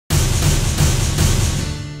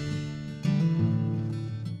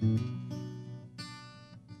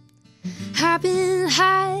I've been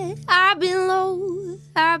high, I've been low,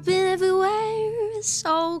 I've been everywhere a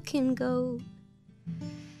soul can go.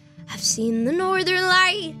 I've seen the northern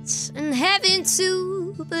lights and heaven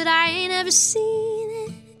too, but I ain't ever seen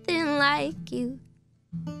anything like you.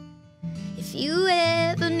 If you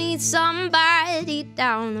ever need somebody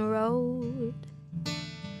down the road,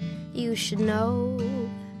 you should know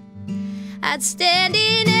I'd stand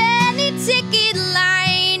in any ticket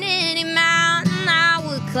line, any mountain I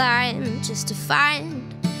would climb just to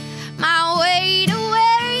find my way to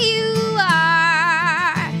where you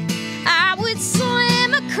are. I would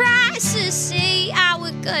swim across the sea, I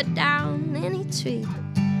would cut down any tree,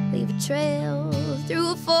 leave a trail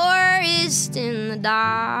through a forest in the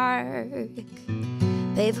dark,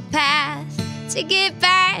 pave a path to get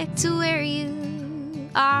back to where you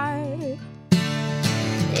are.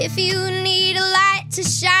 If you need a light to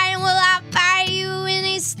shine, well, I'll buy you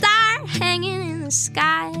any star hanging in the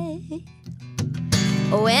sky.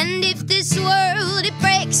 Oh, and if this world, it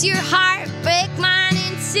breaks your heart, break mine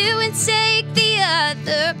in two and take the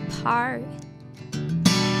other part.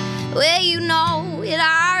 Well, you know it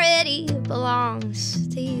already belongs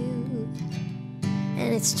to you,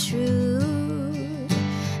 and it's true.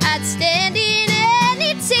 I'd stand in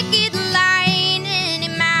any ticket line, any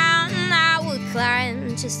mountain I would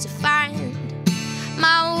climb just to find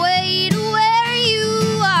my way to where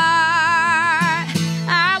you are.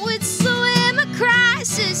 I would swim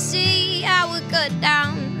across the sea, I would cut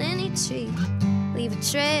down any tree, leave a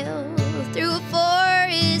trail through a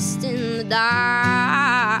forest in the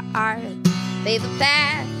dark, pave a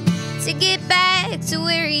path to get back to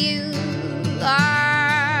where you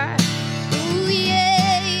are. Ooh,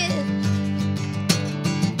 yeah, yeah.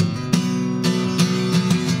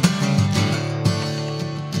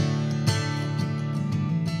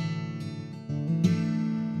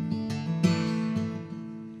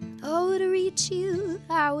 Oh, to reach you,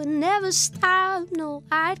 I would never stop. No,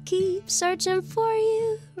 I'd keep searching for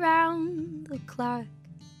you round the clock.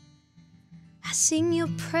 I sing your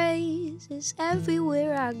praises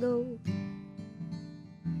everywhere I go.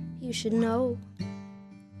 You should know,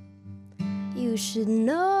 you should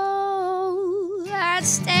know. I'd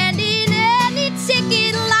stand in any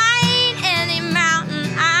ticket line, any mountain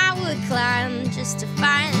I would climb just to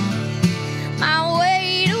find my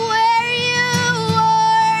way to where you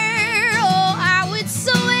were. Oh, I would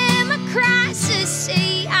swim across the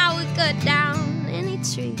sea, I would cut down any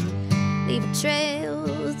tree, leave a trail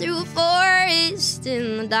through a forest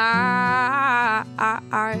in the dark,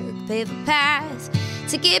 pave a path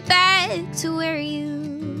to get back to where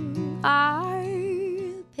you are,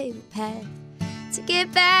 pave a path to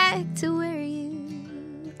get back to where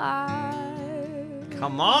you are.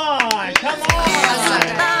 Come on, come on!